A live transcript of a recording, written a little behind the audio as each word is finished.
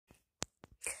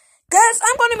Guys,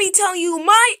 I'm going to be telling you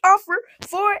my offer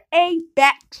for a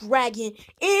bat dragon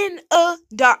in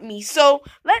Adopt Me. So,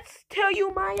 let's tell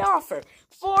you my offer.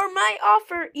 My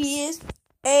offer is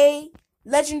a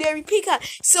legendary peacock.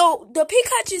 So, the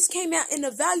peacock just came out and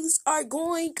the values are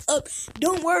going up.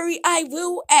 Don't worry, I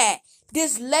will add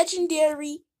this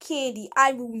legendary candy.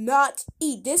 I will not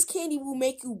eat. This candy will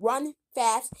make you run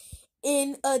fast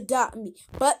in Adopt Me.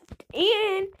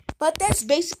 But that's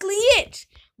basically it.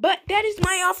 But that is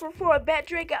my offer for a bat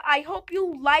dragon. I hope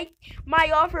you like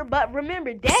my offer. But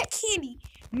remember, that candy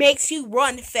makes you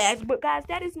run fast. But guys,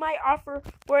 that is my offer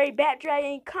for a bat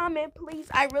dragon. Comment, please.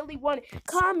 I really want it.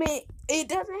 Comment. It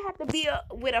doesn't have to be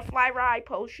with a fly ride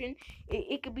potion.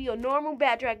 It could be a normal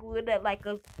bat dragon with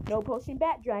a no potion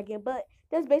bat dragon. But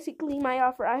that's basically my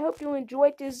offer. I hope you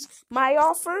enjoyed my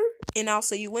offer. And I'll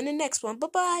see you in the next one.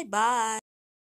 Bye-bye. Bye.